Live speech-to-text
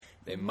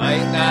They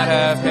might not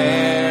have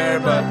hair,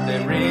 but they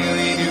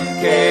really do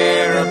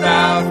care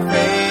about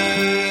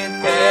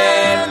faith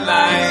and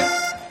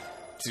life.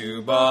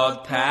 Two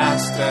bald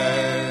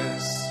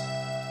pastors.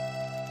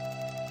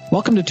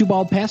 Welcome to Two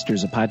Bald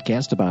Pastors, a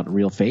podcast about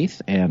real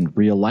faith and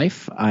real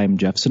life. I'm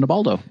Jeff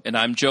Sinabaldo. And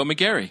I'm Joe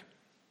McGarry.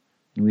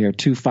 We are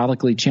two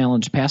follically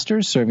challenged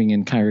pastors serving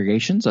in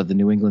congregations of the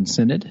New England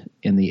Synod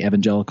in the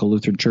Evangelical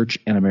Lutheran Church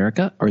in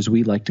America, or as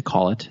we like to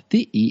call it,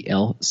 the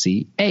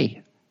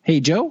ELCA. Hey,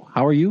 Joe,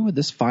 how are you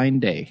this fine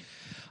day?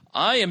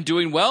 I am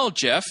doing well,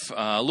 Jeff.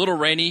 A little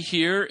rainy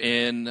here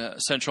in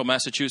central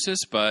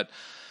Massachusetts, but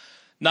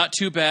not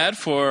too bad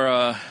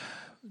for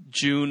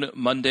June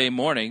Monday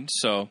morning.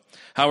 So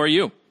how are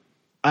you?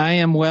 I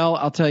am well.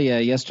 I'll tell you,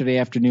 yesterday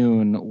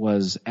afternoon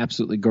was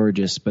absolutely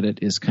gorgeous, but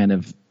it is kind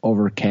of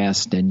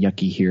overcast and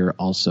yucky here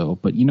also.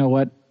 But you know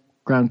what?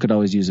 Ground could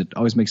always use it.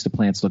 Always makes the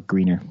plants look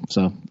greener.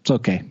 So it's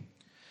okay.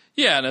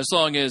 Yeah, and as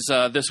long as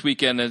this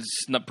weekend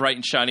is not bright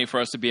and shiny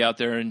for us to be out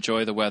there and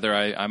enjoy the weather,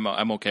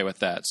 I'm okay with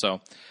that. So,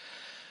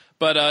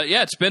 but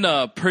yeah, it's been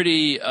a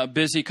pretty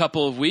busy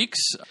couple of weeks,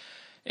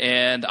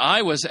 and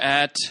I was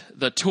at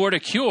the Tour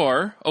de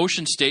Cure,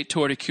 Ocean State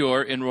Tour de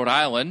Cure in Rhode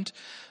Island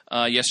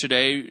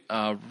yesterday,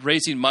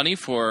 raising money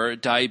for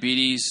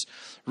diabetes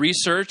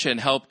research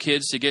and help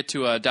kids to get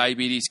to a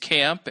diabetes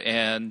camp.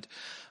 And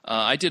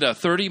I did a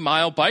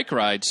 30-mile bike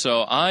ride,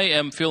 so I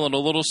am feeling a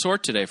little sore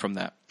today from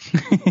that.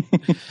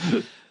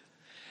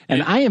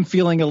 And I am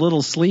feeling a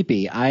little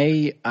sleepy.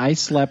 I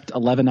slept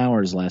 11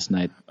 hours last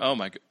night. Oh,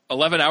 my God.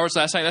 11 hours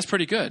last night? That's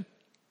pretty good.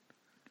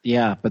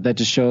 Yeah, but that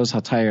just shows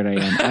how tired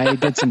I am.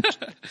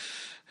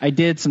 I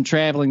did some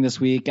traveling this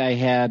week. I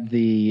had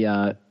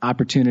the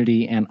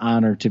opportunity and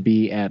honor to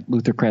be at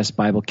Luther Crest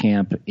Bible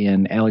Camp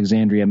in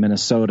Alexandria,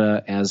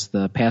 Minnesota, as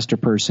the pastor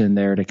person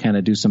there to kind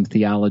of do some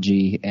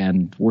theology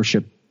and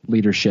worship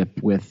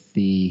leadership with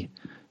the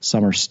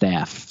summer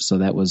staff. So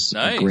that was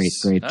a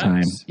great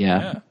time.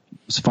 Yeah.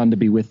 It was fun to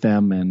be with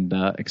them and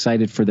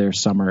excited for their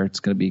summer.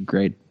 It's going to be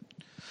great.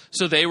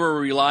 So they were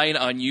relying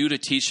on you to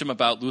teach them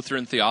about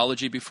Lutheran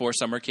theology before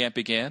summer camp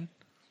began?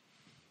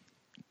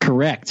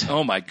 Correct.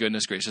 Oh, my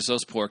goodness gracious.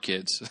 Those poor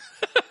kids.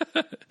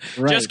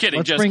 Right. Just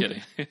kidding.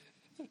 Kidding.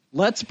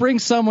 Let's bring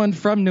someone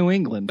from New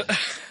England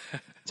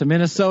to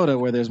Minnesota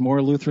where there's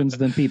more Lutherans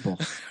than people.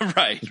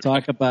 Right. To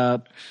talk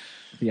about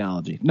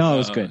theology. No, it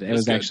was good. It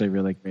was actually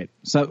really great.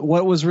 So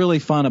what was really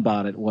fun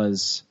about it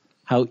was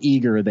how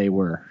eager they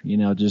were,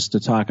 just to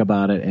talk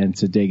about it and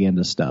to dig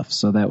into stuff.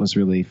 So that was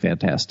really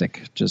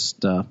fantastic.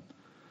 Just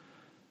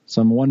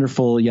some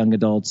wonderful young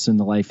adults in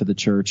the life of the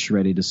church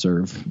ready to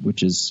serve,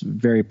 which is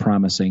very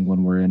promising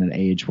when we're in an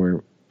age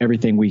where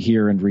everything we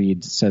hear and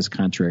read says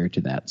contrary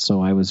to that.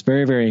 So I was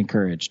very, very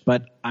encouraged,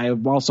 but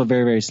I'm also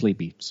very, very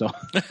sleepy. So,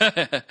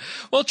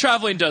 well,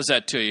 traveling does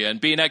that to you,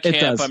 and being at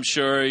camp, I'm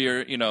sure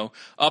you're,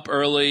 up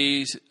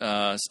early,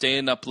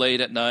 staying up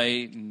late at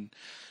night, and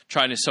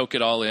trying to soak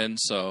it all in.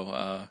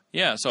 So,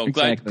 yeah. So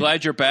exactly.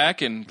 glad you're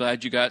back, and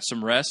glad you got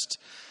some rest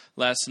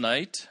last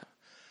night.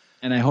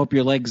 And I hope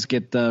your legs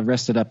get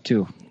rested up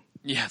too.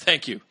 Yeah,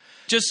 thank you.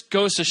 Just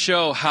goes to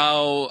show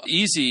how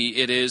easy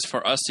it is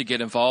for us to get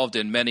involved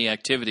in many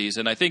activities.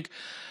 And I think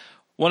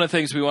one of the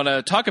things we want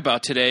to talk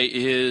about today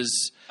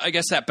is, I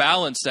guess, that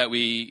balance that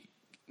we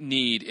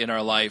need in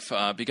our life,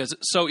 because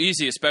it's so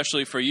easy,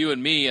 especially for you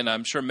and me, and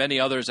I'm sure many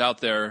others out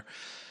there,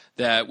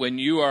 that when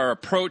you are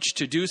approached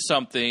to do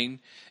something,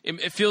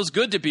 it feels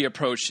good to be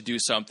approached to do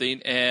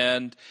something,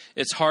 and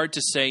it's hard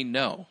to say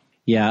no.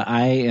 Yeah,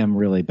 I am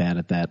really bad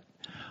at that.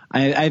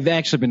 I've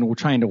actually been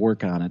trying to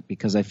work on it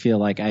because I feel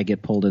like I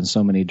get pulled in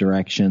so many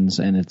directions,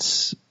 and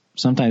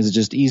sometimes it's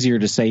just easier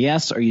to say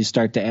yes, or you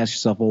start to ask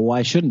yourself, well,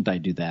 why shouldn't I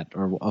do that?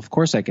 Or of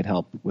course I could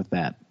help with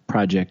that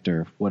project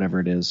or whatever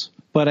it is.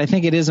 But I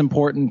think it is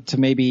important to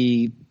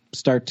maybe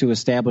start to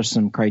establish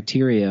some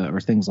criteria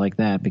or things like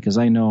that, because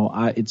I know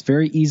it's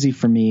very easy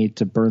for me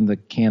to burn the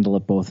candle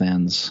at both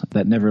ends.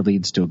 That never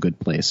leads to a good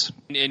place.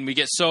 And we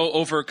get so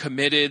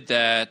overcommitted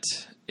that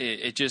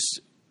it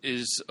just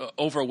is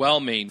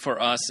overwhelming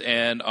for us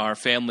and our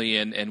family,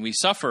 and we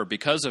suffer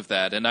because of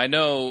that. And I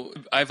know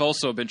I've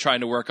also been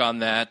trying to work on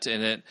that,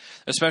 and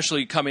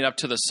especially coming up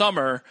to the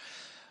summer,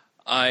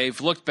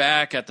 I've looked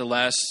back at the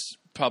last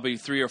probably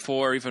 3 or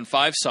 4, even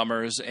 5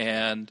 summers,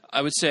 and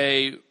I would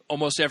say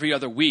almost every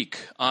other week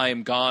I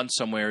am gone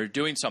somewhere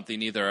doing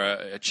something, either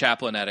a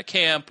chaplain at a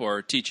camp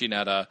or teaching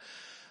at a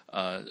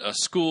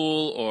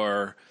school,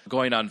 or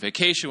going on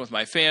vacation with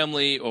my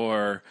family,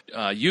 or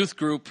youth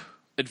group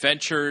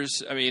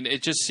adventures. I mean,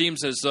 it just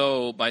seems as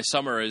though my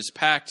summer is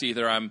packed.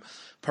 Either I'm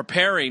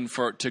preparing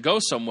to go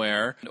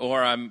somewhere,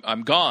 or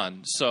I'm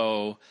gone.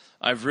 So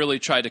I've really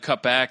tried to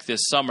cut back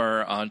this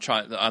summer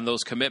on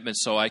those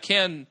commitments, so I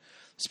can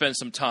spend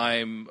some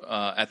time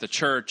at the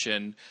church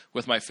and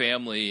with my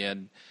family,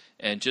 and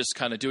just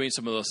kind of doing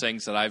some of those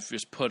things that I've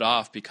just put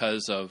off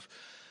because of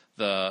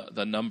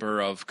the number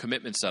of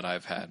commitments that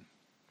I've had.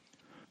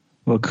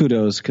 Well,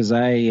 kudos, because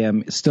I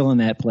am still in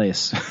that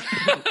place.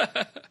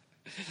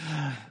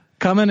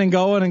 coming and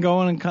going and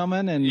going and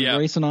coming and Yeah.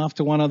 racing off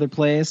to one other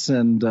place.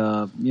 And,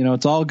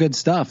 it's all good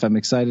stuff. I'm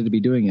excited to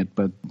be doing it.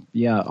 But,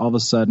 yeah, all of a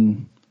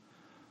sudden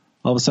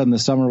the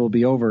summer will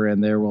be over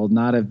and there will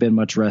not have been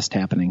much rest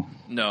happening.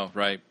 No,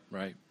 right.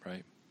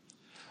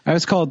 I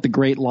always call it the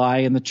great lie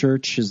in the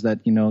church is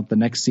that, the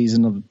next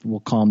season will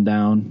calm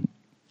down.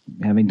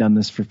 Having done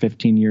this for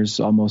 15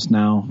 years almost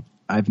now,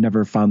 I've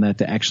never found that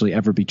to actually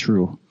ever be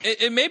true.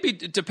 It may be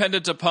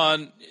dependent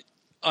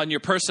on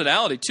your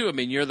personality, too. I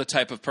mean, you're the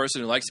type of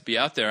person who likes to be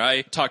out there.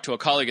 I talked to a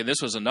colleague, and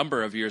this was a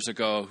number of years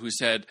ago, who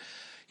said,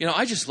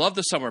 I just love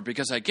the summer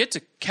because I get to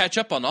catch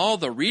up on all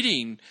the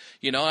reading.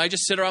 I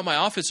just sit around my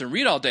office and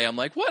read all day. I'm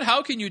like, what?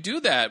 How can you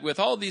do that with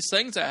all these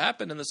things that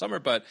happen in the summer?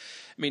 But,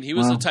 I mean, he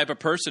was the type of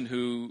person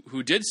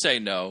who did say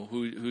no,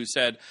 who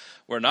said,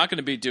 we're not going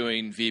to be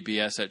doing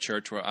VBS at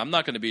church. I'm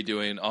not going to be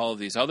doing all of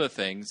these other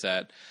things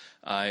that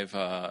I've,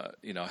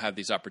 have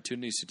these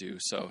opportunities to do.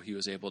 So he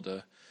was able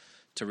to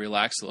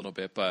relax a little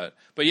bit. But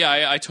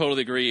yeah, I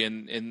totally agree.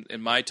 In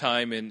my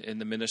time in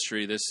the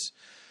ministry, this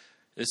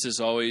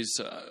is always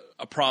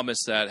a promise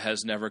that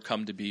has never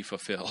come to be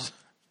fulfilled.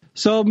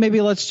 So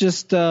maybe let's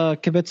just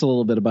kibitz a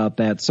little bit about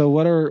that. So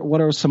what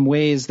are some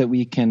ways that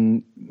we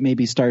can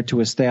maybe start to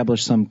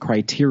establish some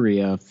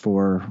criteria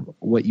for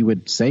what you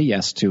would say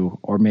yes to,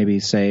 or maybe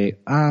say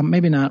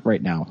maybe not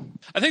right now?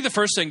 I think the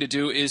first thing to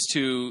do is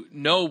to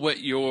know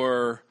what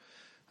your,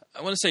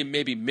 I want to say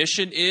maybe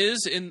mission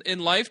is in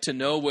life, to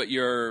know what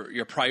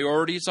your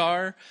priorities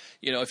are.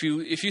 If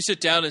you sit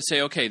down and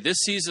say, okay, this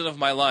season of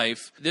my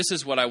life, this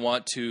is what I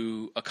want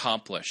to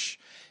accomplish.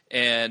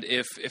 And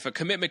if a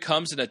commitment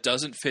comes and it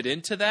doesn't fit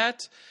into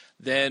that,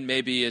 then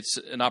maybe it's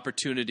an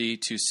opportunity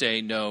to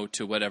say no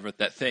to whatever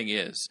that thing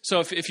is. So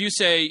if you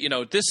say,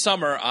 this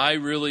summer I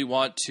really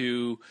want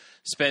to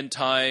spend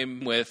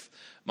time with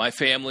my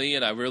family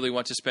and I really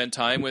want to spend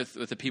time with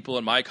the people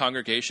in my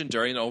congregation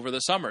during and over the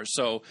summer.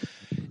 So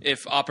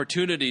if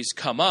opportunities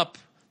come up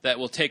that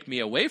will take me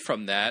away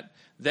from that,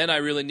 then I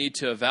really need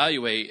to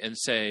evaluate and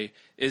say,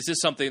 is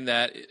this something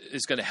that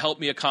is going to help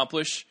me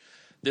accomplish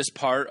this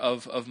part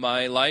of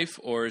my life,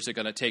 or is it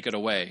going to take it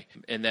away?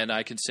 And then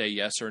I can say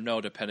yes or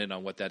no, depending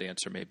on what that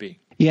answer may be.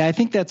 Yeah, I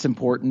think that's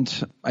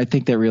important. I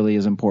think that really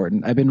is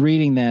important. I've been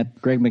reading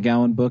that Greg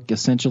McGowan book,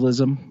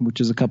 Essentialism,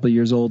 which is a couple of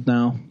years old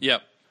now.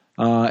 Yep.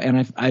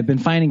 And I've been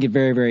finding it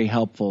very, very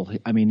helpful.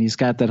 I mean, he's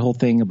got that whole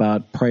thing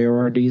about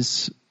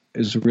priorities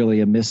is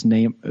really a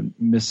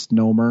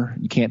misnomer.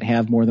 You can't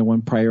have more than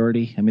one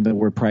priority. I mean, the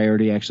word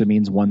priority actually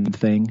means one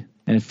thing.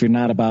 And if you're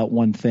not about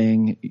one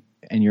thing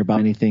and you're about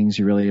many things,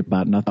 you're really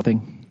about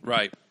nothing.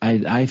 Right.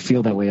 I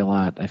feel that way a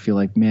lot. I feel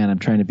like, man, I'm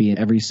trying to be in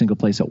every single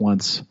place at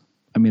once.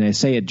 I mean, I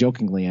say it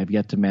jokingly. I've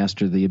yet to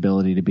master the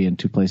ability to be in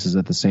two places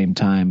at the same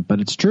time. But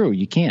it's true.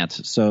 You can't.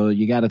 So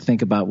you got to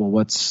think about, well,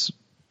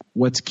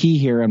 what's key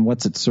here and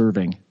what's it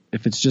serving?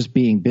 If it's just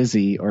being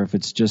busy or if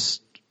it's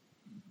just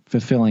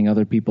fulfilling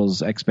other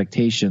people's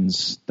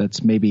expectations,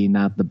 that's maybe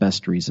not the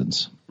best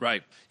reasons.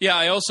 Right. Yeah,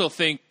 I also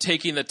think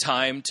taking the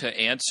time to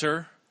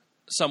answer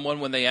someone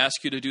when they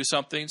ask you to do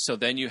something, so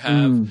then you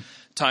have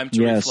time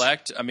to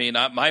reflect. I mean,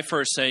 my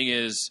first thing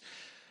is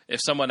if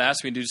someone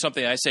asks me to do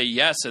something, I say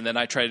yes, and then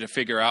I try to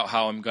figure out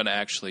how I'm going to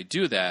actually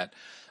do that.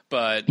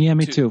 But yeah,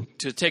 me too.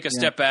 To take a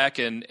step back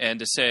and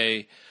to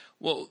say,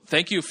 well,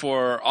 thank you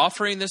for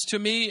offering this to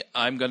me.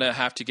 I'm going to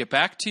have to get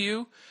back to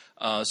you.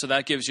 So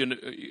that gives you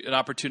an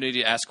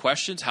opportunity to ask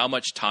questions. How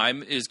much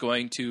time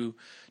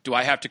do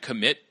I have to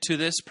commit to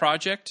this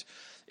project?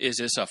 Is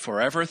this a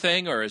forever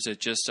thing, or is it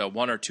just a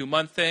 1 or 2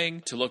 month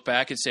thing? To look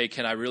back and say,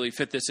 can I really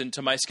fit this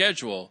into my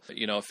schedule?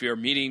 If you're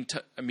meeting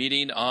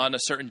on a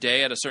certain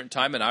day at a certain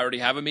time and I already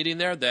have a meeting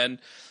there,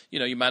 then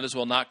you might as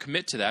well not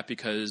commit to that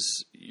because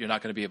you're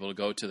not going to be able to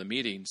go to the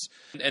meetings.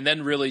 And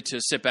then really to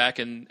sit back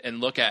and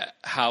look at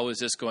how is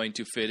this going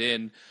to fit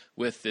in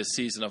with this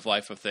season of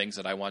life of things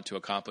that I want to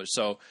accomplish.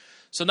 So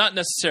not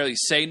necessarily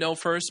say no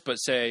first, but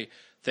say,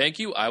 thank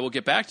you, I will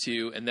get back to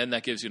you. And then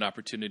that gives you an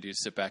opportunity to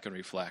sit back and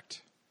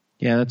reflect.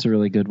 Yeah, that's a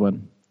really good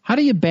one. How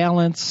do you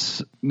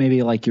balance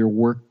maybe like your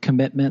work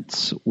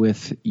commitments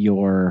with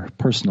your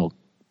personal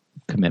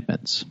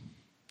commitments?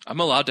 I'm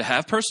allowed to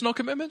have personal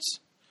commitments?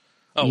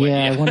 Oh,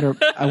 yeah, wait,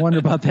 yeah. I wonder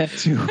about that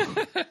too.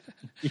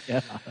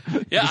 Yeah,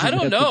 I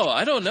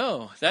don't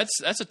know.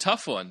 That's a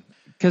tough one.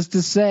 Because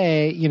to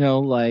say,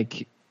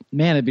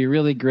 man, it'd be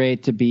really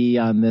great to be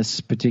on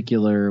this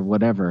particular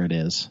whatever it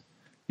is.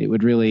 It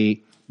would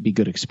really be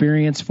good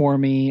experience for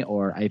me,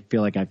 or I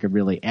feel like I could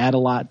really add a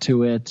lot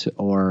to it,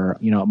 or,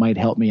 it might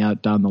help me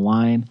out down the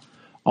line.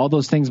 All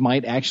those things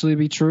might actually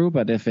be true,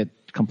 but if it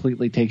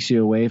completely takes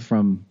you away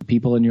from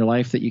people in your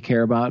life that you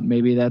care about,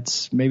 maybe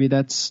that's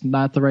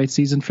not the right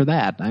season for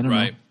that. I don't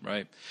know.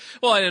 Right.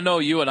 Well, I know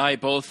you and I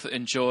both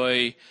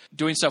enjoy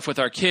doing stuff with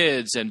our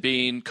kids and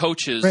being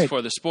coaches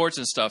for the sports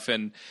and stuff.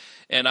 And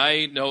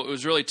I know it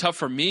was really tough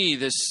for me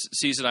this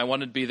season. I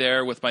wanted to be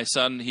there with my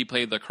son. He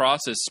played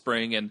lacrosse this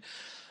spring, and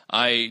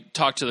I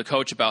talked to the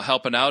coach about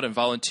helping out and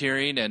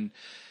volunteering. And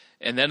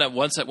then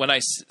when I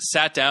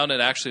sat down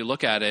and actually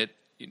look at it,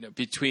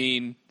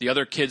 between the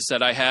other kids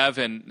that I have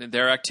and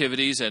their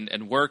activities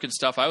and work and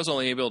stuff, I was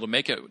only able to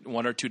make it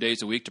 1 or 2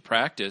 days a week to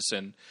practice.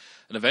 And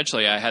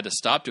eventually I had to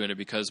stop doing it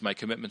because my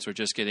commitments were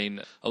just getting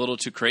a little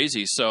too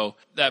crazy. So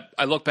that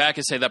I look back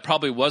and say that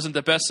probably wasn't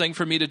the best thing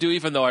for me to do,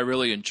 even though I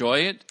really enjoy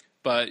it.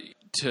 But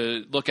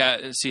to look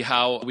at and see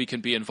how we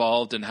can be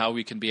involved and how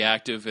we can be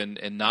active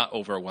and not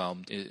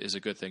overwhelmed is a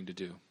good thing to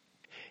do.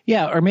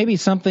 Yeah, or maybe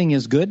something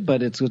is good,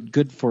 but it's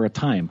good for a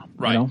time.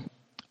 Right. You know?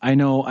 I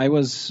know I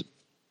was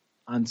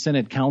on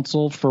Synod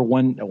Council for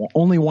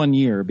only 1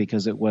 year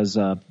because it was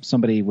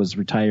somebody was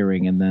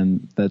retiring and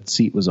then that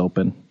seat was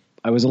open.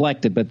 I was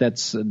elected, but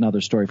that's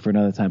another story for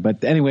another time.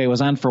 But anyway, it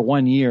was on for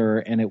 1 year,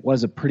 and it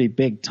was a pretty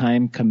big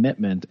time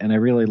commitment, and I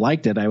really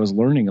liked it. I was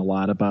learning a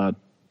lot about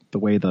the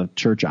way the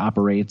church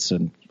operates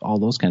and all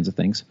those kinds of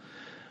things.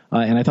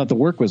 And I thought the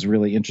work was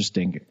really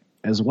interesting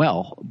as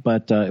well.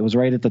 But it was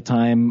right at the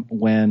time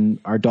when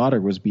our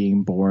daughter was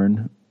being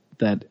born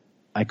that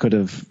I could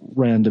have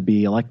run to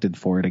be elected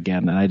for it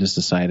again. And I just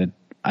decided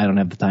I don't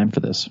have the time for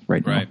this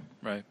right now.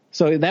 Right.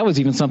 So that was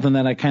even something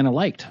that I kind of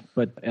liked.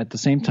 But at the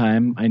same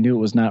time, I knew it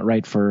was not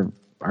right for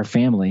our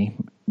family.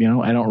 You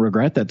know, I don't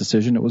regret that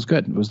decision. It was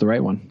good. It was the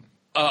right one.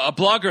 A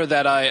blogger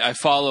that I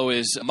follow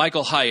is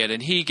Michael Hyatt,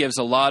 and he gives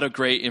a lot of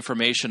great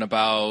information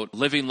about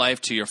living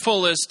life to your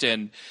fullest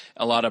and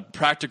a lot of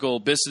practical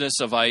business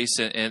advice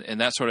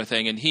and that sort of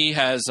thing. And he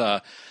has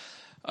a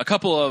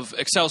couple of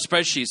Excel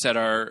spreadsheets that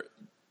are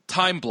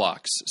time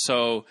blocks.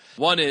 So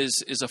one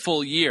is a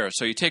full year.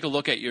 So you take a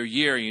look at your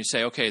year and you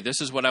say, okay,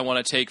 this is when I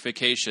want to take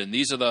vacation.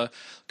 These are the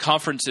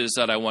conferences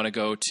that I want to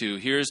go to.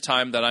 Here's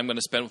time that I'm going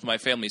to spend with my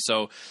family.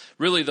 So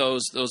really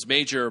those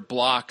major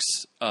blocks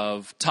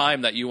of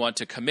time that you want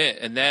to commit.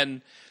 And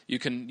then you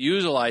can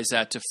utilize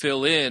that to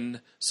fill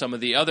in some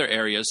of the other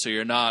areas so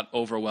you're not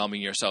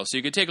overwhelming yourself. So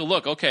you could take a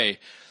look, okay,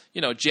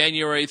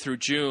 January through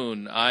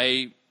June,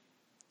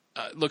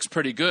 looks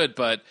pretty good,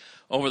 but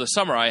over the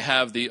summer, I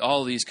have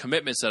all these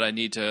commitments that I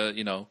need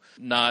to,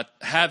 not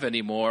have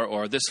anymore.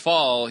 Or this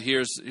fall,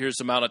 here's the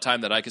amount of time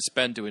that I could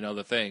spend doing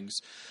other things.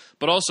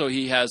 But also,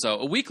 he has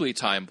a weekly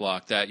time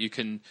block that you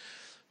can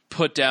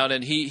put down,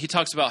 and he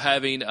talks about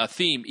having a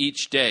theme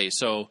each day.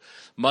 So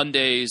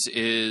Mondays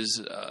is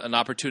an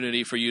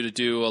opportunity for you to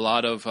do a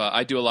lot of.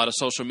 I do a lot of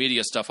social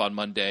media stuff on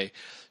Monday.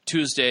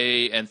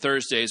 Tuesday and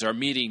Thursdays are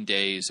meeting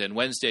days, and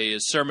Wednesday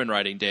is sermon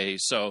writing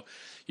days. So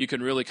you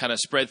can really kind of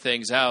spread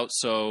things out.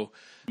 So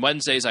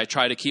Wednesdays, I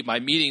try to keep my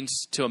meetings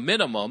to a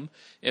minimum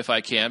if I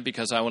can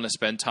because I want to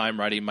spend time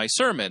writing my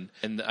sermon,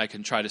 and I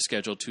can try to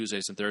schedule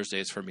Tuesdays and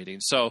Thursdays for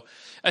meetings. So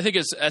I think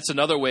that's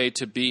another way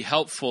to be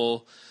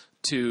helpful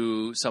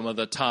to some of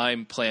the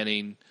time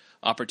planning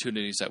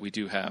opportunities that we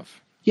do have.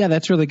 Yeah,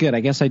 that's really good. I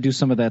guess I do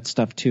some of that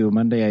stuff too.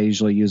 Monday I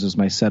usually use as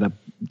my setup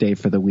day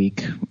for the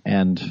week,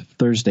 and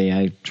Thursday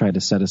I try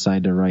to set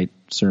aside to write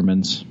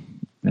sermons,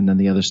 and then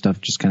the other stuff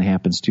just kind of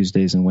happens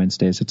Tuesdays and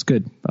Wednesdays. It's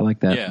good. I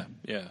like that.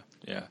 Yeah.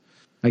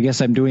 I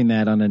guess I'm doing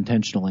that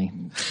unintentionally.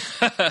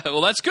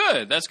 Well, that's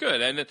good.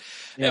 And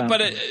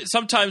but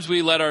sometimes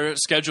we let our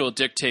schedule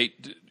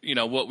dictate,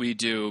 what we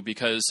do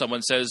because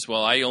someone says,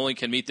 "Well, I only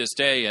can meet this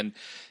day," and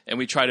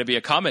we try to be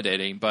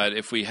accommodating. But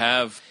if we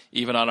have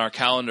even on our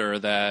calendar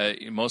that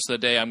most of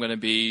the day I'm going to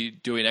be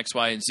doing X,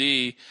 Y, and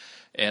Z,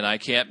 and I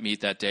can't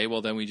meet that day,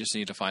 well, then we just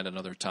need to find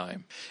another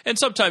time. And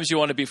sometimes you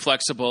want to be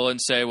flexible and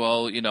say,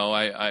 well,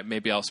 I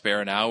maybe I'll spare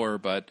an hour,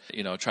 but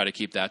try to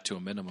keep that to a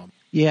minimum.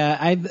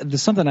 Yeah,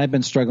 something I've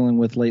been struggling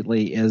with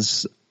lately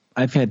is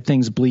I've had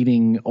things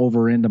bleeding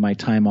over into my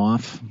time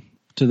off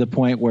to the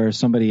point where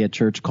somebody at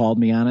church called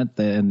me on it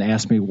and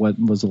asked me what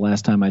was the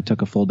last time I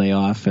took a full day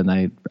off, and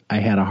I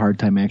had a hard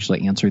time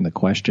actually answering the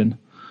question.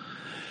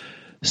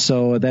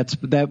 So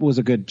that was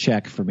a good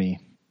check for me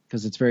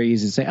because it's very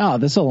easy to say, oh,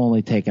 this will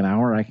only take an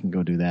hour. I can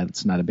go do that.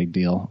 It's not a big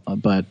deal.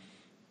 But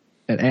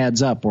it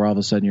adds up where all of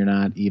a sudden you're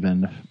not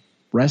even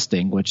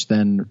resting, which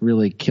then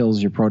really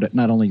kills your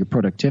not only your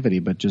productivity,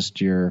 but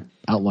just your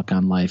outlook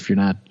on life. You're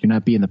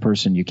not being the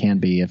person you can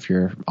be if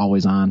you're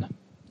always on.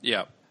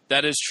 Yeah,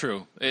 that is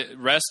true.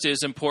 Rest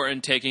is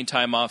important. Taking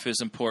time off is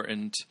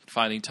important.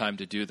 Finding time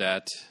to do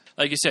that.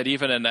 Like you said,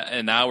 even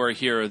an hour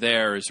here or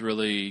there it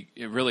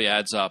really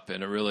adds up,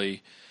 and it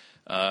really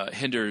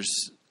hinders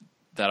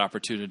that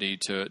opportunity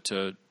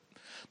to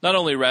not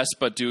only rest,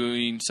 but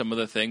doing some of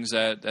the things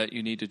that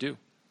you need to do.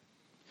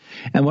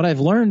 And what I've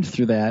learned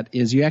through that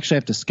is you actually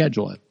have to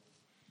schedule it.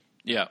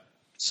 Yeah.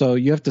 So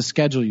you have to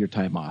schedule your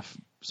time off.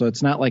 So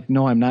it's not like,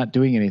 no, I'm not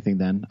doing anything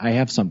then. I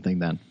have something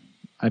then.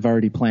 I've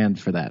already planned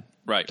for that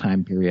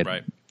time period.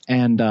 Right.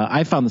 And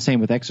I found the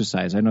same with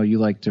exercise. I know you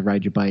like to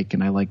ride your bike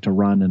and I like to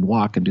run and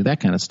walk and do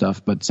that kind of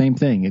stuff. But same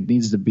thing. It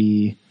needs to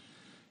be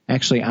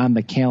actually on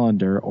the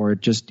calendar, or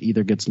it just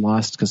either gets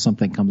lost because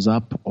something comes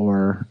up,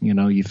 or,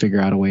 you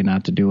figure out a way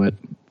not to do it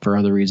for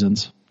other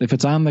reasons. If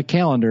it's on the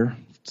calendar,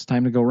 it's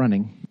time to go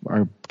running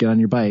or get on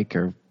your bike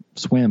or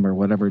swim or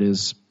whatever it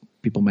is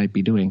people might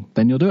be doing,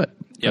 then you'll do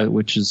it,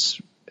 which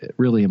is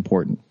really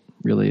important,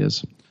 really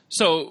is.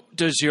 So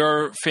does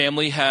your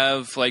family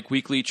have like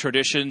weekly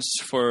traditions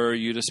for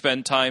you to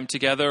spend time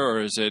together,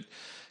 or is it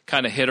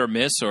kind of hit or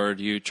miss, or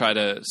do you try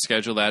to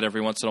schedule that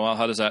every once in a while?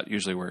 How does that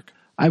usually work?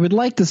 I would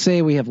like to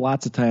say we have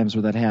lots of times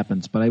where that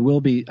happens, but I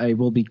will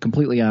be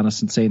completely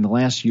honest and say in the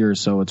last year or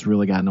so it's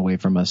really gotten away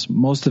from us.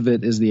 Most of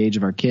it is the age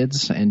of our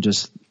kids and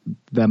just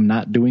them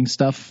not doing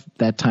stuff.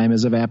 That time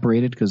has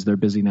evaporated because they're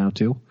busy now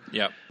too.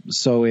 Yeah.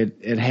 So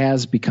it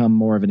has become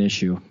more of an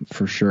issue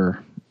for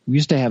sure. We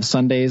used to have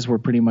Sundays where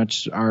pretty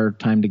much our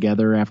time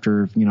together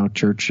after,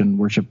 church and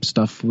worship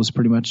stuff was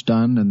pretty much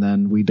done. And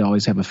then we'd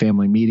always have a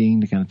family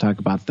meeting to kind of talk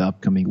about the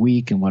upcoming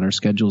week and what our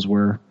schedules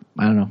were.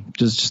 I don't know,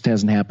 just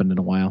hasn't happened in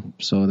a while.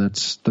 So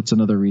that's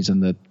another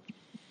reason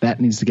that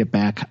needs to get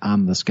back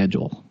on the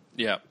schedule.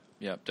 Yeah,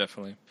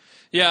 definitely.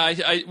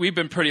 Yeah, we've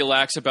been pretty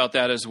lax about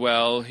that as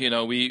well.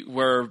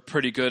 We're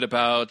pretty good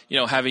about,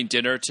 having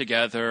dinner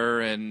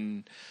together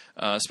and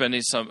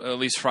spending at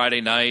least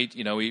Friday night.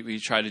 We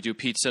try to do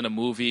pizza and a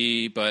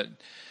movie, but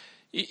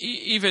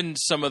even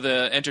some of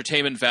the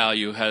entertainment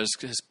value has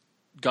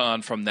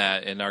gone from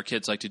that, and our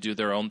kids like to do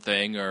their own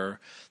thing, or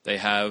they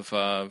have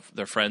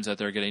their friends that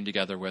they're getting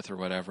together with or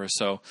whatever.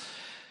 So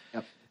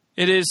yep.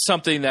 It is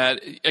something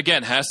that,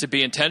 again, has to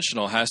be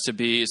intentional,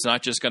 it's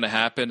not just going to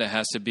happen. It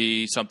has to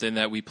be something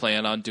that we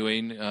plan on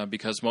doing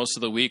because most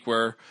of the week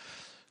we're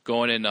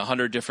going in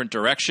 100 different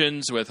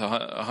directions with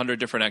 100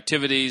 different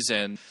activities,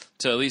 and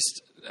to at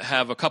least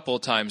have a couple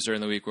of times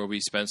during the week where we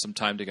spend some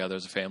time together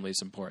as a family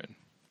is important.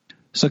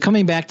 So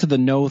coming back to the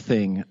no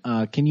thing,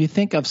 can you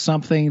think of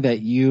something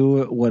that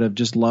you would have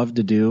just loved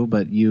to do,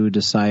 but you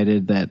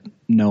decided that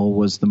no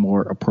was the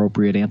more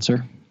appropriate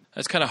answer?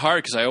 That's kind of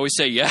hard because I always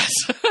say yes.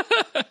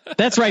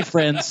 That's right,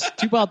 friends.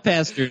 Two Bald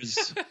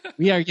Pastors.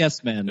 We are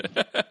yes men.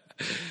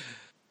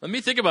 Let me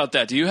think about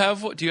that. Do you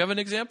have an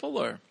example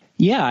or?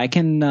 Yeah, I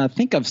can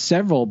think of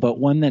several, but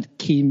one that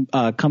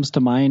comes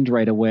to mind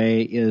right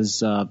away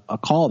is a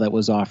call that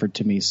was offered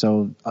to me.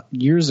 So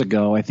years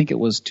ago, I think it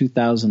was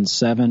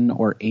 2007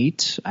 or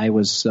 8, I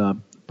was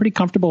pretty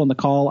comfortable in the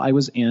call I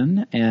was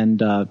in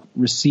and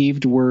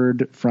received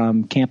word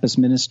from campus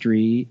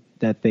ministry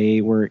that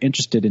they were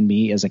interested in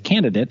me as a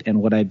candidate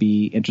and would I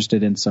be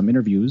interested in some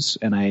interviews.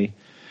 And I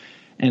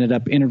ended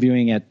up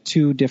interviewing at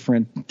 2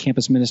 different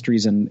campus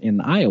ministries in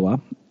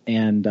Iowa.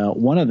 And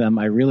one of them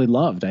I really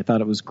loved. I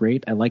thought it was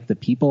great. I liked the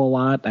people a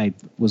lot. I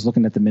was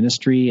looking at the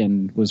ministry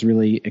and was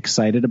really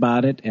excited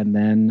about it. And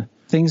then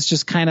things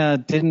just kind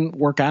of didn't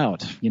work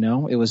out.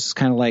 It was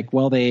kind of like,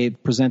 well, they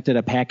presented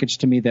a package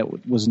to me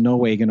that was no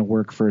way going to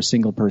work for a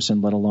single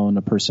person, let alone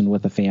a person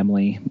with a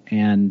family.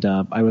 And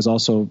I was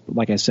also,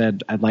 like I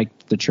said, I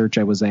liked the church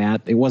I was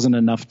at. It wasn't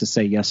enough to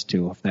say yes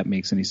to, if that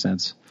makes any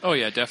sense. Oh,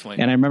 yeah,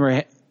 definitely. And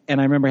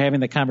I remember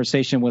having the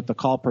conversation with the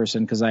call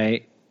person because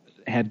I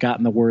had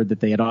gotten the word that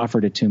they had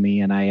offered it to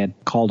me, and I had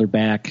called her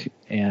back,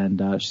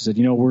 and she said,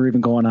 we're even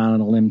going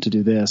on a limb to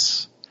do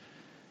this.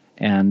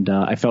 And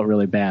I felt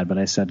really bad, but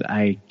I said,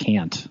 I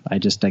can't. I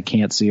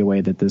can't see a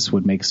way that this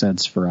would make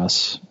sense for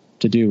us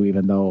to do,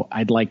 even though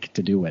I'd like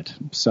to do it.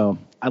 So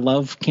I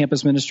love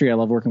campus ministry. I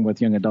love working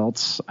with young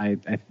adults.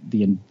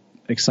 The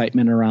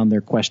excitement around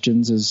their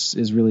questions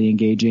is really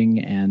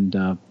engaging, and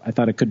I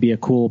thought it could be a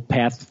cool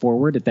path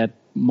forward at that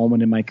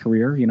moment in my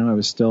career. I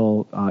was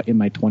still in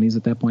my 20s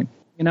at that point.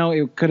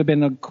 It could have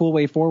been a cool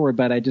way forward,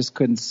 but I just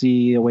couldn't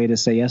see a way to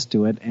say yes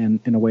to it,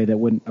 and in a way that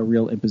wouldn't a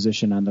real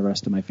imposition on the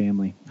rest of my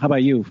family. How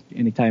about you?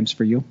 Any times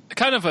for you?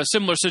 Kind of a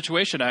similar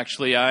situation,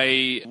 actually.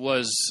 I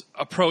was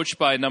approached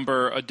by a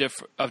number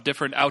of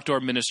different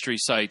outdoor ministry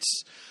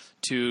sites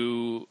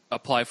to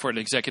apply for an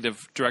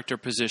executive director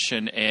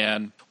position,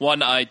 and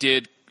one I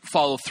did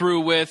follow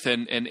through with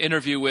and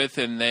interview with,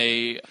 and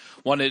they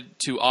wanted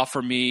to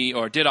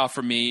did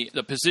offer me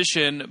the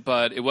position,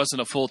 but it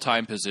wasn't a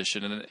full-time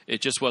position, and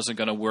it just wasn't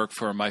going to work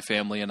for my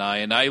family and I.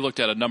 And I looked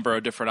at a number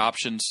of different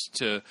options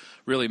to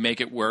really make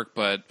it work,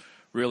 but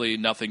really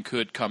nothing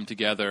could come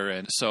together.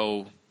 And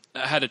so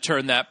I had to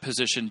turn that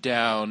position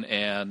down,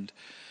 and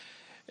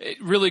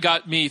it really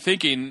got me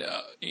thinking,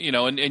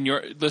 and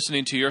you're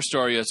listening to your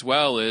story as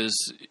well,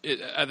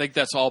 I think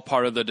that's all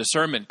part of the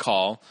discernment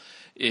call,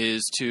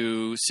 is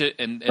to sit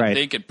and right.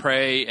 Think and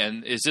pray,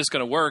 and is this going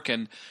to work?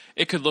 And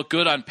it could look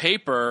good on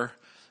paper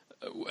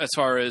as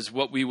far as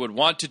what we would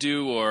want to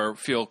do or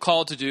feel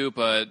called to do,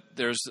 but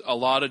there's a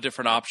lot of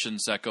different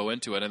options that go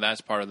into it, and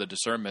that's part of the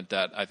discernment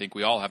that I think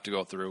we all have to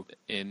go through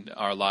in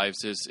our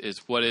lives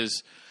is what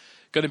is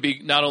going to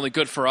be not only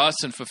good for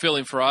us and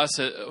fulfilling for us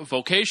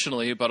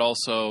vocationally, but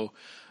also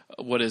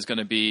what is going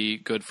to be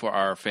good for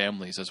our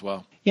families as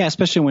well. Yeah,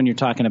 especially when you're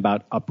talking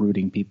about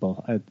uprooting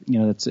people.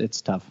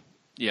 It's tough.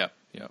 Yeah.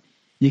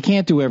 You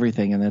can't do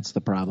everything, and that's the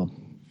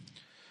problem.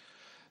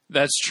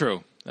 That's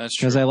true.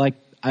 Because I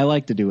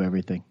like to do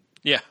everything.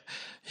 Yeah.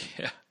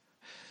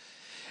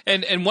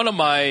 And one of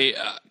my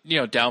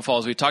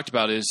downfalls we talked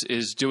about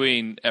is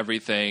doing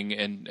everything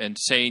and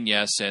saying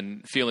yes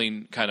and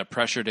feeling kind of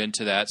pressured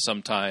into that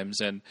sometimes.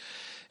 And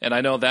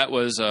I know that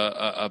was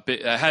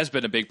has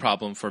been a big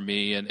problem for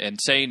me. And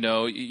saying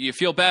no, you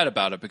feel bad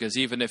about it because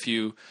even if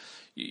you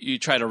you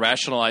try to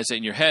rationalize it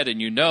in your head,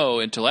 and you know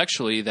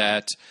intellectually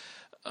that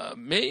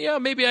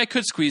maybe I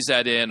could squeeze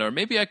that in, or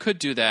maybe I could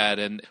do that.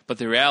 But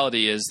the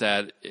reality is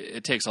that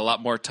it takes a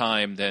lot more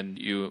time than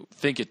you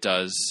think it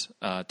does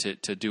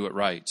to do it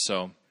right.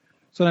 So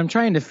what I'm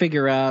trying to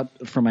figure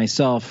out for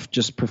myself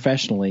just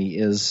professionally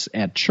is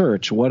at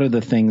church, what are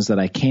the things that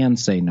I can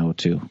say no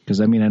to?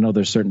 Because, I mean, I know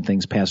there's certain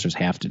things pastors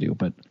have to do,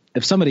 but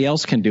if somebody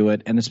else can do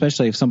it, and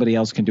especially if somebody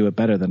else can do it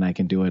better than I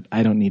can do it,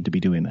 I don't need to be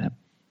doing that.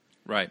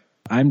 Right.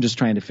 I'm just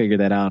trying to figure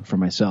that out for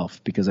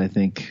myself because I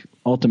think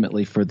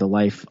ultimately for the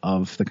life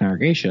of the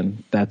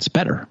congregation, that's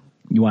better.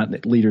 You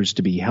want leaders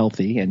to be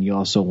healthy, and you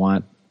also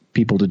want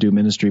people to do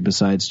ministry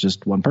besides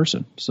just one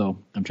person. So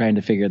I'm trying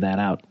to figure that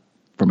out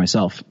for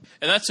myself.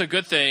 And that's a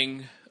good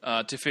thing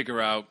to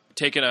figure out,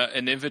 taking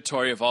an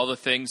inventory of all the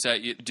things that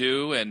you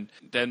do and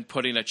then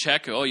putting a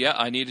check. Oh, yeah,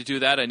 I need to do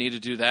that. I need to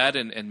do that.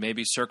 And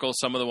maybe circle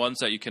some of the ones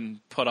that you can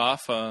put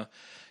off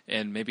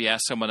and maybe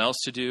ask someone else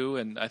to do.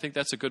 And I think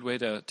that's a good way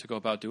to go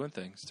about doing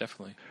things,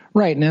 definitely.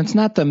 Right. And it's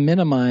not to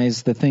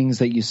minimize the things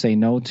that you say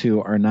no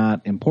to are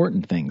not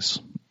important things.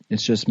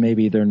 It's just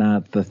maybe they're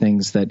not the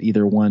things that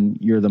either one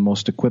you're the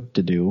most equipped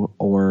to do,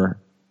 or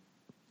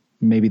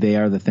maybe they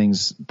are the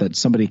things that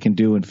somebody can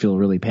do and feel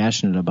really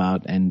passionate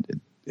about, and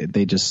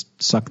they just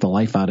suck the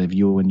life out of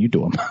you when you do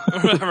them.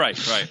 Right.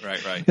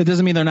 It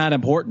doesn't mean they're not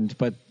important,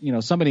 but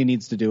somebody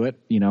needs to do it.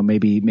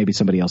 Maybe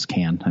somebody else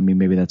can. I mean,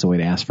 maybe that's a way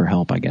to ask for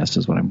help, I guess,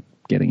 is what I'm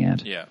getting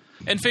at. Yeah.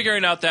 And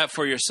figuring out that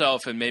for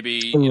yourself, and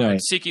maybe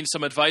seeking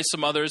some advice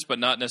from others, but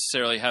not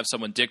necessarily have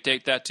someone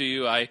dictate that to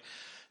you. I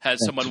had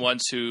someone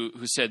once who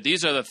said,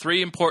 these are the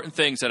 3 important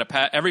things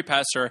that every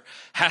pastor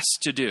has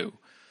to do.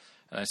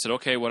 And I said,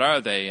 okay, what are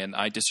they? And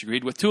I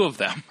disagreed with 2 of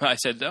them. I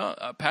said, no,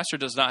 a pastor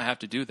does not have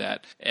to do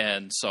that.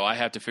 And so I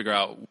have to figure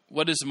out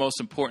what is the most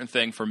important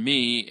thing for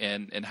me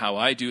and how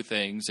I do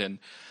things and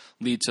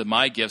lead to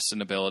my gifts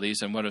and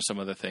abilities, and what are some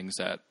of the things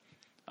that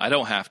I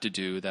don't have to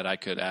do that I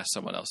could ask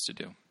someone else to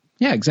do.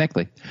 Yeah,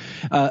 exactly.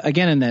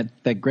 Again, in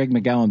that Greg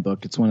McGowan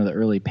book, it's one of the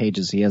early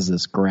pages. He has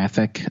this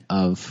graphic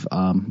of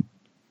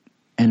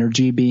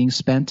energy being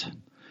spent,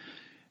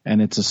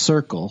 and it's a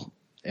circle,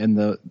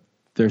 and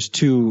there's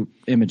 2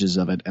 images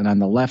of it, and on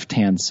the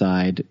left-hand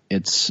side,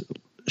 it's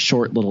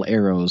short little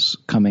arrows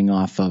coming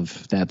off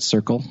of that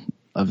circle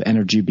of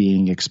energy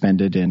being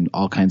expended in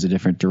all kinds of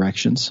different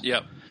directions.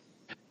 Yep.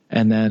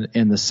 And then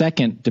in the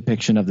second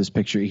depiction of this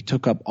picture, he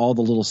took up all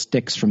the little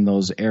sticks from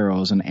those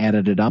arrows and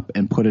added it up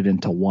and put it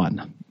into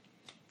one.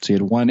 So you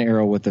had one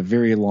arrow with a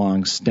very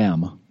long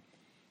stem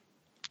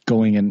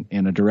going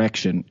in a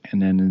direction,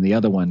 and then in the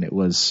other one, it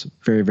was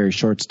very, very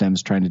short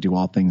stems trying to do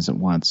all things at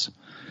once.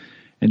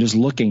 And just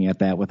looking at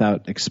that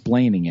without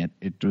explaining it,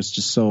 it was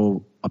just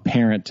so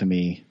apparent to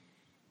me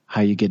how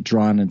you get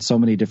drawn in so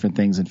many different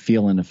things and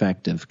feel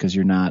ineffective because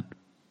you're not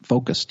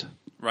focused.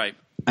 Right.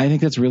 I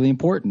think that's really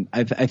important.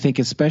 I think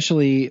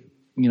especially,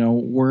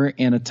 we're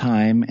in a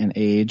time and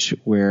age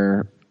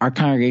where our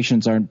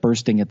congregations aren't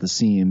bursting at the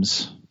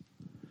seams.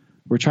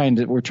 We're trying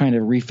to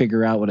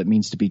refigure out what it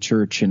means to be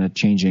church in a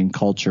changing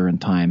culture and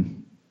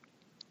time.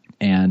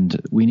 And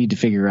we need to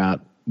figure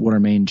out what our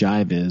main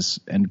jive is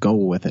and go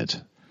with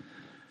it,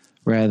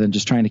 rather than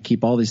just trying to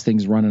keep all these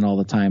things running all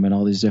the time in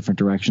all these different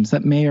directions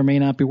that may or may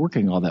not be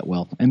working all that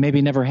well and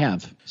maybe never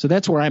have. So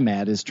that's where I'm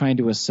at, is trying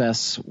to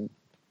assess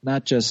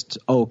not just,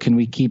 can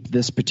we keep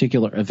this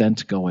particular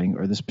event going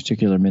or this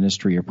particular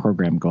ministry or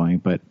program going,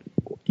 but,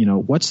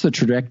 what's the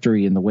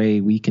trajectory in the way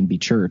we can be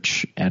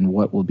church and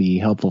what will be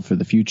helpful for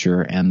the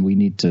future, and we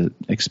need to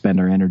expend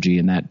our energy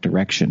in that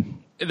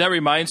direction. That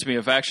reminds me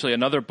of actually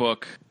another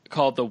book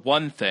called The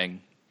One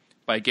Thing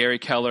by Gary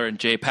Keller and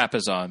Jay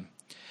Papasan.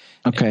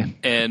 Okay.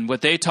 And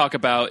what they talk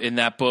about in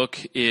that book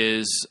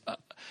is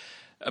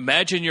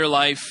imagine your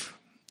life,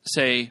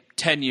 say,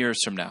 10 years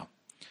from now.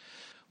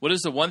 What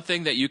is the one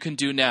thing that you can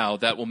do now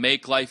that will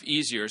make life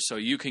easier so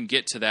you can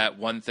get to that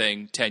one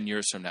thing 10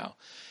 years from now?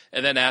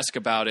 And then ask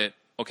about it,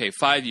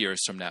 5 years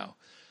from now.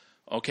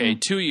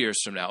 2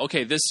 years from now.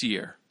 This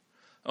year.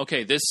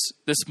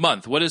 This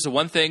month. What is the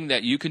one thing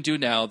that you can do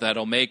now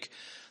that'll make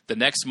the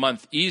next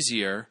month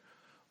easier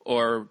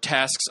or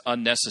tasks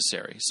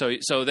unnecessary?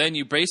 So then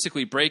you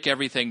basically break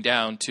everything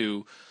down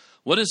to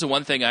what is the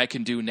one thing I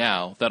can do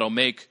now that'll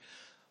make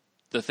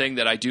the thing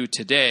that I do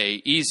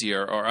today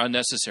easier or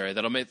unnecessary,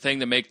 that'll make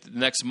the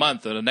next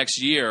month or the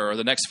next year or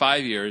the next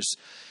 5 years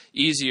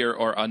easier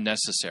or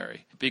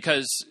unnecessary.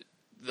 Because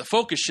the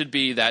focus should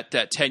be that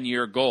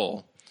 10-year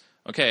goal.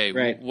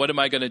 Right. What am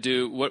I going to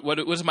do? What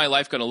is my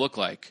life going to look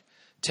like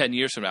 10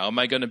 years from now?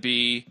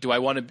 Do I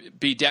want to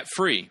be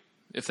debt-free?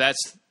 If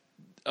that's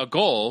a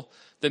goal,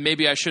 then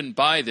maybe I shouldn't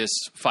buy this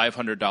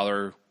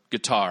 $500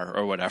 guitar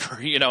or whatever,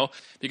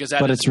 because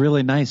but it's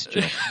really nice,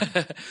 Joe.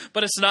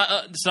 But it's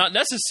not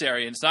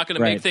necessary, and it's not going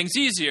to make things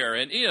easier.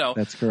 And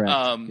that's correct.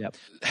 Yep.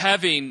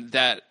 Having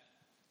that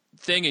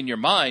thing in your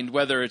mind,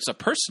 whether it's a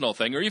personal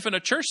thing or even a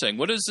church thing,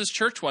 what does this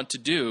church want to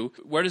do?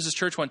 Where does this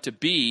church want to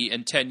be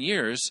in 10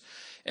 years?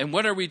 And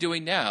what are we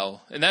doing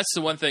now? And that's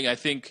the one thing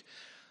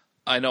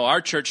I know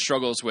our church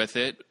struggles with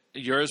it.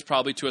 yours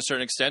probably to a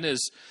certain extent,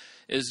 is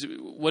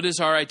what is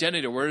our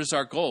identity? Where is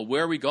our goal?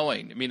 Where are we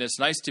going? I mean, it's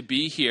nice to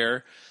be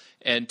here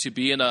and to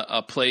be in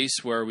a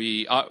place where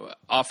we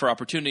offer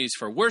opportunities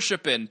for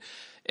worship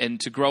and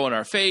to grow in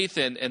our faith,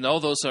 and all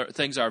those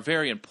things are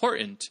very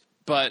important.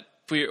 But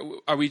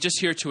are we just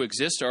here to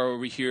exist, or are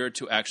we here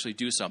to actually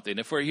do something?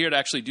 If we're here to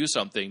actually do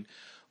something,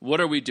 what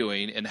are we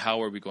doing, and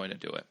how are we going to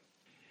do it?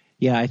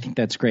 Yeah, I think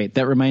that's great.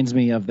 That reminds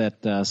me of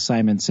that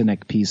Simon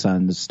Sinek piece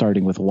on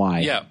starting with why.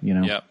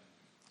 Yeah,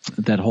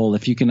 that whole,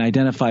 if you can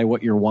identify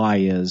what your why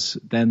is,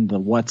 then the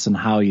what's and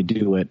how you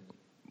do it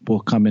will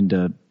come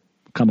into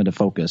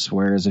focus.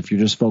 Whereas if you're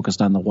just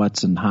focused on the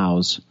what's and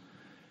how's,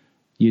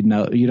 you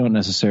don't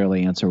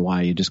necessarily answer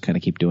why. You just kind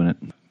of keep doing it.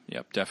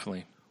 Yep,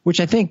 definitely. Which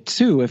I think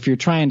too, if you're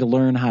trying to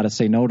learn how to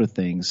say no to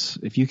things,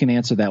 if you can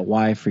answer that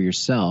why for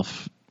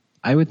yourself,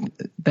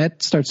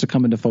 that starts to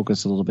come into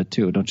focus a little bit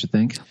too, don't you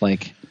think?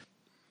 Like,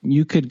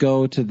 you could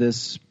go to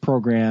this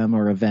program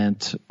or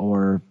event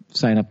or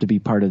sign up to be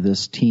part of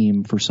this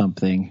team for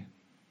something,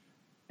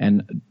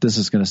 and this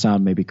is going to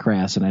sound maybe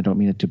crass, and I don't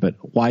mean it to, but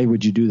why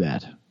would you do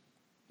that?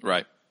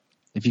 Right.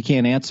 If you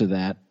can't answer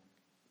that,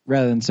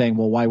 rather than saying,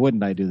 well, why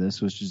wouldn't I do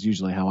this, which is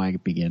usually how I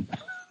begin.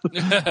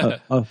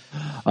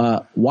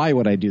 Why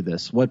would I do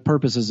this? What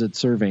purpose is it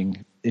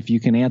serving? If you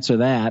can answer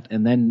that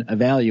and then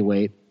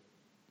evaluate,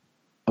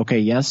 okay,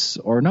 yes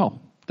or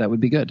no, that would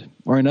be good.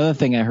 Or another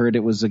thing I heard,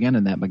 it was again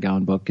in that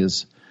McGowan book,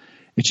 is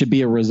it should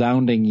be a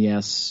resounding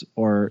yes,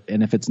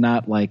 and if it's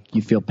not like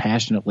you feel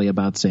passionately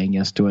about saying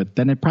yes to it,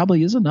 then it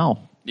probably is a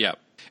no. Yeah.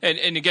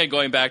 And again,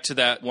 going back to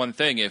that one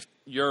thing, if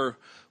your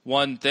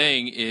one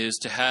thing is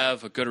to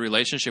have a good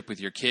relationship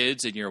with your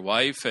kids and your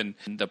wife and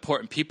the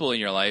important people in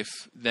your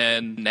life,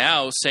 then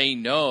now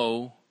saying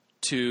no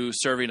to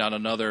serving on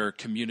another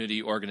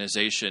community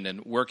organization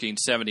and working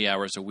 70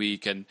 hours a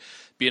week and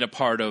being a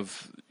part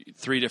of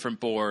 3 different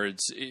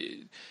boards,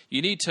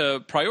 you need to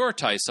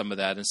prioritize some of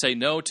that and say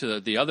no to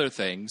the other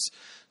things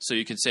so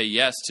you can say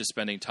yes to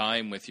spending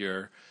time with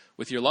your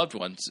loved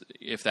ones,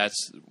 if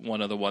that's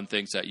one of the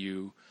things that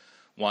you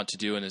want to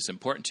do and is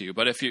important to you.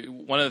 But if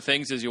one of the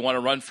things is you want to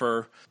run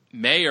for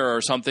mayor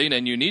or something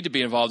and you need to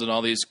be involved in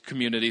all these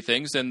community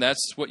things, then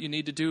that's what you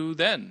need to do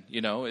then.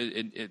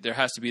 There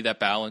has to be that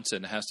balance,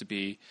 and it has to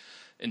be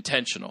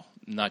intentional,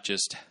 not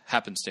just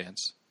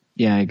happenstance.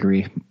 Yeah, I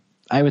agree.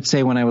 I would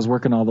say when I was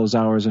working all those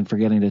hours and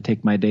forgetting to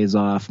take my days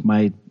off,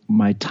 my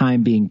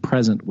time being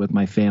present with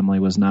my family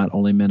was not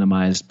only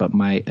minimized, but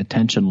my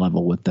attention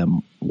level with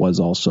them was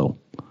also.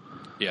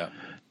 Yeah.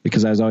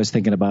 Because I was always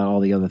thinking about all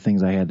the other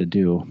things I had to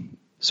do.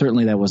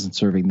 Certainly that wasn't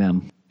serving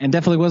them, and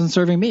definitely wasn't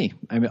serving me.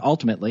 I mean,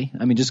 ultimately,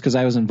 just because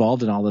I was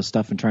involved in all this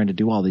stuff and trying to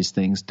do all these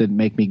things didn't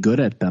make me good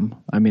at them.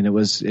 I mean, it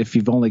was, if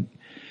you've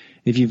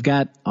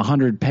got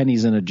 100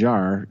 pennies in a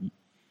jar,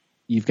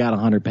 you've got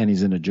 100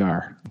 pennies in a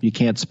jar. You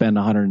can't spend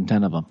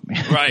 110 of them.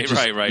 Right.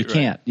 You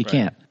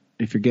can't.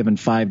 If you're given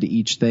 5 to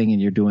each thing and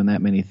you're doing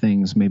that many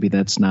things, maybe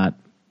that's not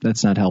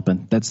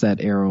helping. That's that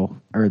arrow,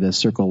 or the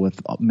circle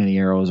with many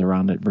arrows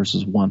around it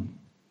versus one.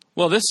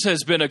 Well, this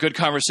has been a good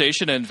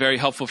conversation and very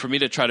helpful for me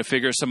to try to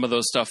figure some of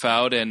those stuff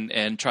out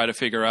and try to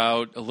figure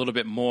out a little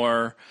bit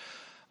more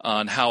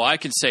on how I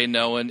can say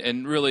no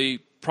and really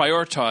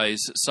prioritize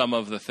some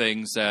of the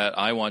things that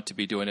I want to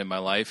be doing in my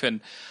life.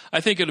 And I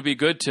think it'll be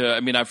good to,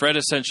 I've read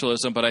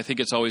Essentialism, but I think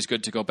it's always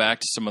good to go back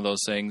to some of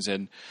those things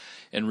and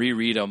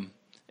reread them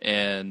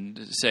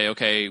and say,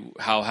 okay,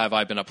 how have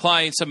I been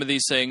applying some of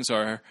these things,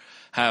 or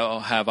how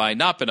have I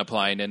not been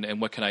applying, and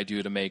what can I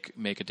do to make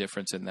a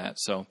difference in that?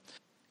 So.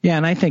 Yeah,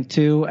 and I think,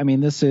 too,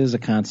 this is a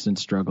constant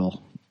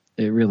struggle.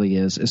 It really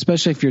is,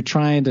 especially if you're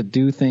trying to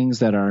do things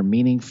that are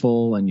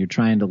meaningful and you're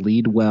trying to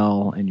lead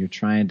well and you're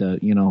trying to,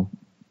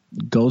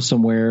 go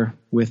somewhere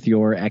with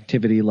your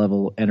activity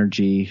level,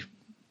 energy,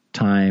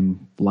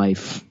 time,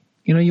 life.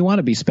 You want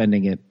to be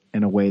spending it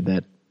in a way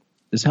that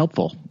is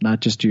helpful,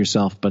 not just to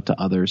yourself, but to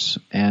others.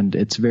 And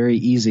it's very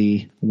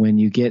easy when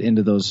you get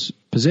into those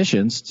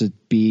positions to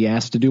be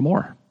asked to do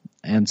more.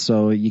 And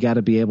so you got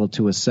to be able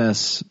to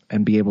assess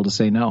and be able to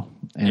say no.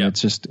 And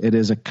it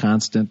is a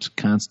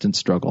constant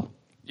struggle.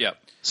 Yeah.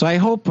 So I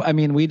hope, I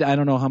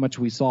don't know how much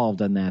we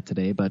solved on that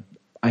today, but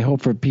I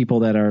hope for people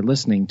that are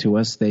listening to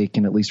us, they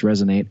can at least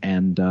resonate,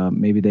 and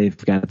maybe they've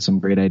got some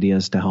great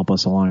ideas to help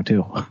us along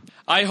too.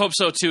 I hope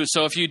so too.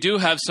 So if you do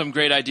have some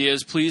great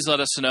ideas, please let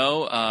us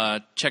know.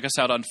 Check us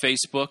out on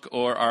Facebook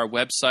or our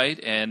website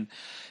and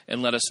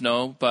let us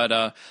know.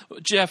 But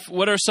Jeff,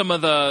 what are some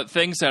of the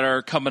things that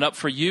are coming up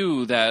for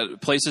you, that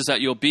places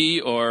that you'll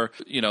be, or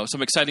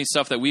some exciting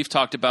stuff that we've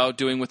talked about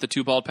doing with the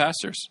Two Bald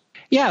Pastors?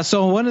 Yeah,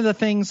 so one of the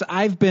things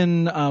I've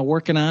been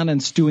working on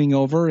and stewing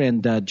over,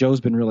 and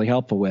Joe's been really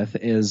helpful with,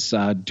 is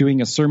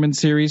doing a sermon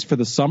series for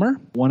the summer.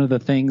 One of the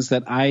things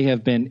that I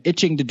have been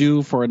itching to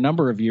do for a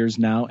number of years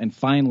now, and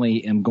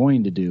finally am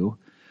going to do,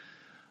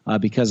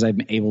 because I'm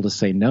able to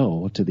say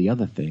no to the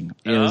other thing,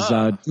 is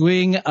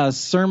doing a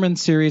sermon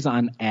series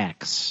on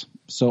Acts.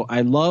 So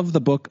I love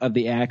the book of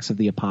the Acts of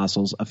the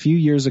Apostles. A few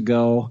years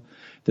ago,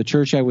 the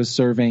church I was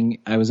serving,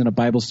 I was in a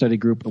Bible study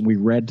group, and we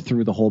read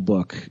through the whole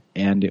book,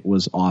 and it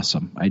was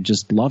awesome. I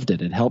just loved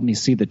it. It helped me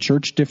see the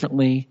church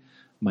differently,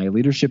 my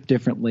leadership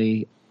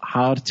differently,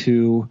 how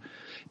to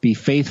be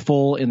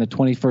faithful in the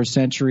 21st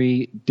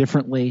century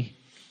differently.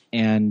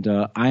 And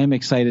I am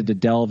excited to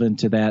delve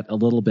into that a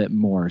little bit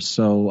more.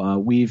 So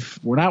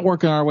we're not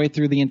working our way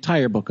through the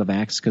entire book of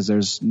Acts because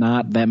there's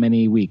not that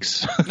many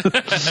weeks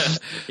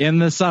in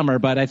the summer.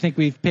 But I think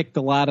we've picked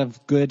a lot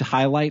of good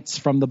highlights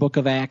from the book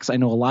of Acts. I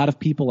know a lot of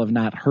people have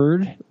not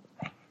heard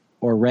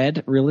or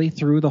read really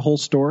through the whole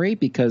story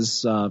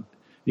because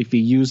if you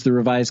use the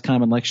Revised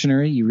Common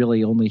Lectionary, you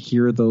really only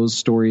hear those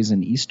stories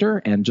in Easter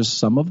and just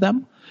some of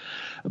them.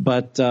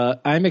 But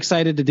I'm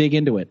excited to dig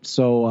into it.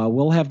 So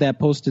we'll have that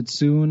posted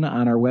soon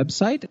on our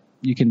website.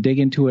 You can dig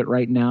into it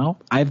right now.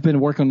 I've been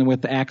working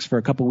with Acts for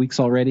a couple weeks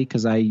already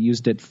because I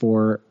used it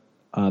for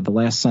the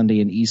last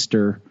Sunday in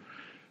Easter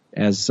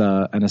as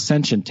an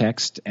Ascension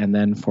text, and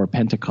then for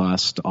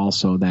Pentecost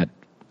also that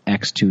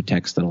Acts 2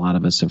 text that a lot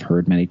of us have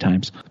heard many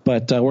times.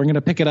 But we're going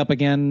to pick it up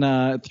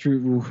again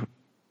through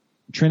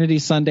Trinity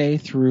Sunday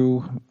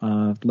through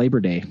Labor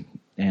Day,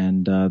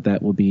 and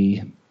that will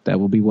be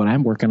what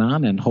I'm working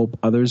on, and hope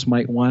others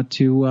might want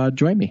to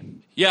join me.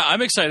 Yeah,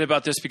 I'm excited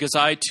about this because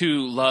I,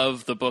 too,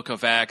 love the book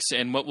of Acts.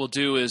 And what we'll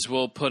do is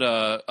we'll put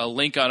a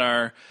link on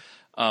our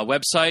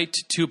website,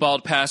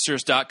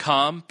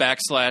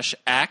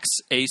 twobaldpastors.com/Acts,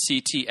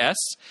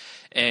 ACTS,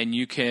 and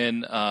you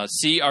can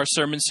see our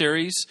sermon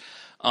series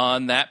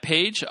on that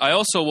page. I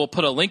also will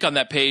put a link on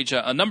that page.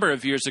 A number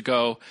of years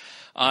ago,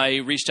 I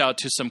reached out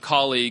to some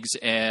colleagues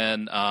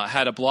and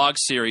had a blog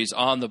series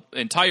on the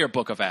entire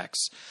book of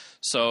Acts.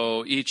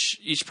 So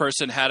each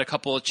person had a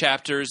couple of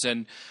chapters,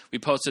 and we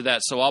posted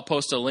that. So I'll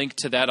post a link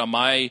to that on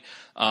my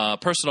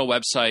personal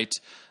website,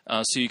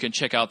 so you can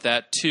check out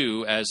that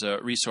too as a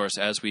resource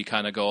as we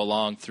kind of go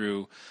along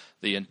through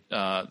the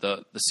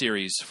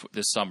series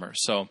this summer.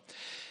 So,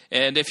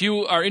 and if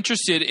you are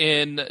interested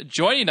in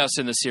joining us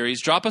in the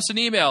series, drop us an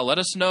email. Let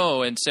us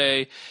know and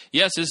say,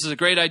 yes, this is a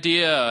great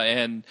idea,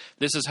 and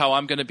this is how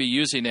I'm going to be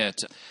using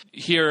it.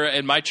 Here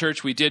in my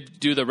church, we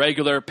did do the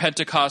regular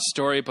Pentecost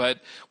story,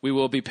 but we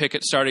will be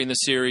starting the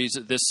series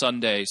this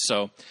Sunday.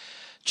 So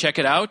check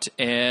it out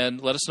and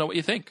let us know what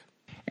you think.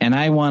 And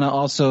I want to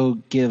also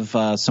give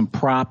some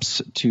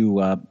props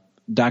to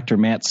Dr.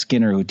 Matt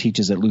Skinner, who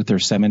teaches at Luther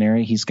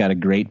Seminary. He's got a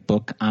great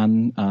book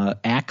on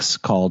Acts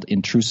called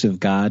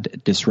Intrusive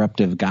God,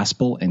 Disruptive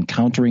Gospel,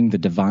 Encountering the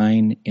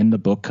Divine in the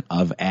Book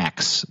of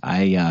Acts.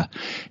 I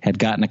had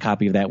gotten a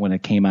copy of that when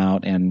it came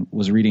out and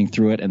was reading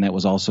through it, and that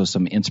was also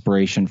some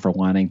inspiration for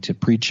wanting to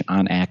preach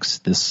on Acts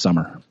this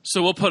summer.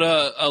 So we'll put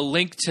a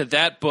link to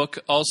that book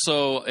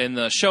also in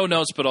the show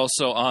notes, but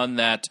also on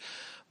that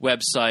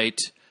website,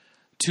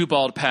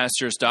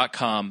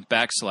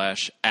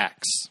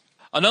 twobaldpastors.com/Acts.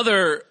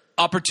 Another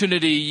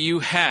opportunity you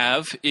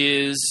have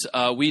is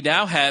we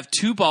now have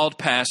Two Bald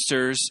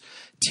Pastors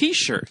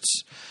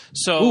T-shirts.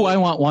 So, ooh, I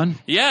want one.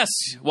 Yes.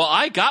 Well,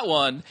 I got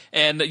one,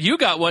 and you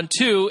got one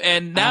too,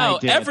 and now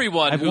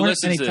everyone who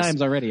listens to this. I've worn it many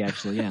times already,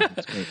 actually. Yeah,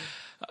 that's great.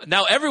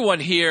 Now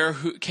everyone here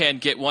who can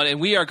get one, and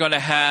we are going to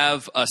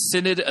have a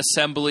Synod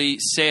Assembly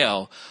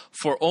sale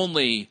for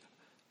only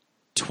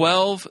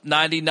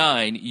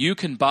 $12.99. You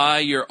can buy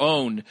your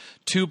own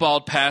Two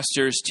Bald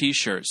Pastors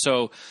T-shirt.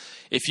 So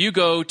if you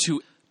go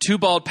to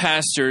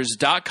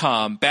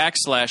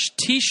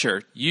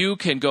twobaldpastors.com/t-shirt, you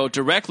can go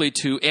directly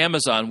to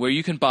Amazon where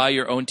you can buy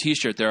your own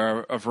T-shirt. There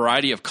are a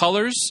variety of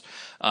colors.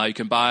 You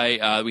can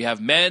buy, we have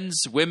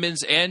men's,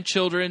 women's, and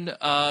children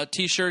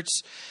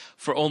T-shirts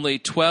for only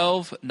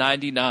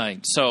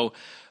 $12.99. So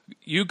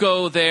you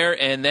go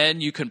there, and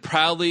then you can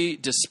proudly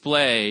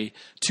display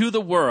to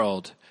the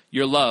world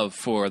your love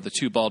for the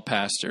Two Bald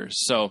Pastors.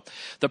 So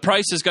the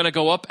price is going to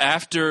go up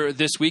after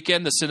this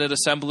weekend, the Synod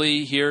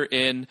Assembly here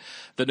in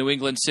the New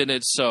England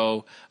Synod.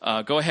 So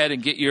go ahead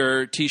and get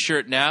your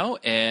T-shirt now.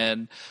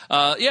 And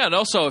and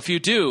also if you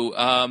do,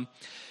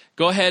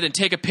 go ahead and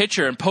take a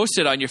picture and post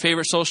it on your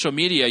favorite social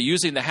media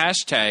using the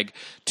hashtag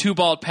Two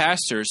Bald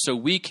Pastors so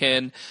we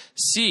can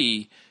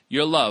see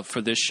your love for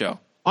this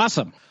show.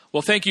 Awesome.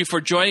 Well, thank you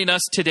for joining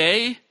us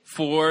today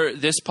for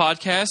this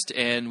podcast,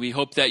 and we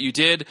hope that you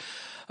did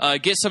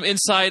get some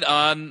insight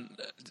on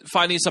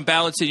finding some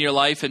balance in your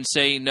life and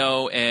saying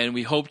no, and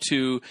we hope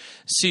to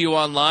see you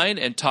online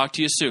and talk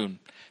to you soon.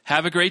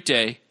 Have a great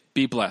day.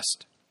 Be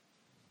blessed.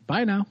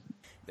 Bye now.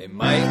 They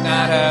might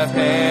not have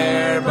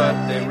hair,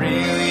 but they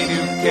really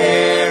do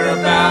care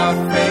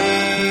about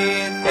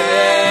faith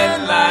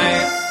and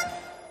life.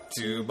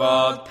 Two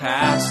Bald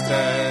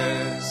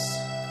Pastors.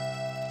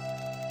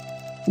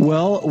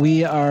 Well,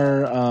 we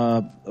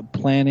are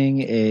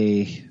planning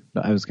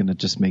I was going to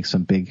just make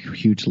some big,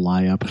 huge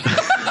lie up.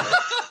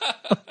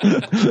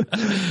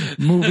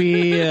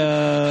 Movie,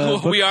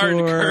 book we are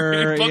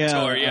tour, book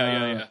tour.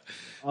 Yeah.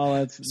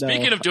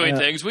 Speaking of doing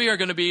things, we are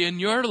going to be in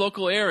your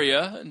local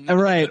area.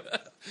 Right.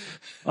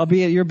 I'll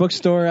be at your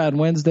bookstore on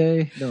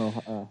Wednesday.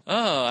 No.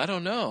 I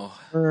don't know.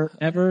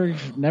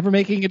 Never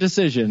making a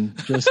decision.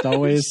 Just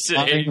always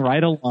following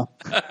right along.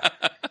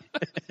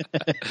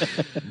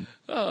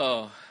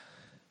 Oh,